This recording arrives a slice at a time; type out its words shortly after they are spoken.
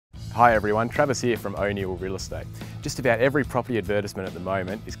Hi everyone, Travis here from O'Neill Real Estate. Just about every property advertisement at the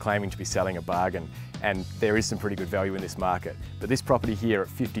moment is claiming to be selling a bargain, and there is some pretty good value in this market. But this property here at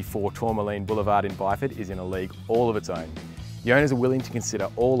 54 Tourmaline Boulevard in Byford is in a league all of its own. The owners are willing to consider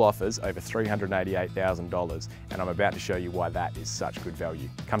all offers over $388,000, and I'm about to show you why that is such good value.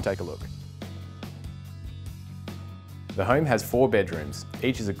 Come take a look. The home has 4 bedrooms,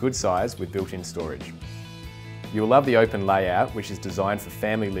 each is a good size with built-in storage. You'll love the open layout, which is designed for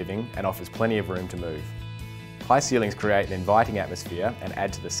family living and offers plenty of room to move. High ceilings create an inviting atmosphere and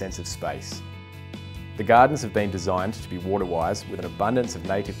add to the sense of space. The gardens have been designed to be water-wise with an abundance of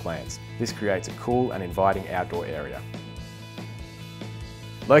native plants. This creates a cool and inviting outdoor area.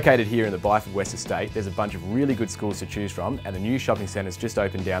 Located here in the Byford West Estate, there's a bunch of really good schools to choose from, and the new shopping centre's just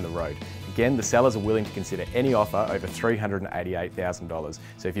opened down the road. Again, the sellers are willing to consider any offer over $388,000.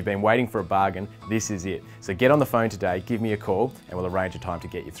 So if you've been waiting for a bargain, this is it. So get on the phone today, give me a call, and we'll arrange a time to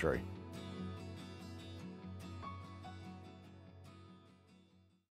get you through.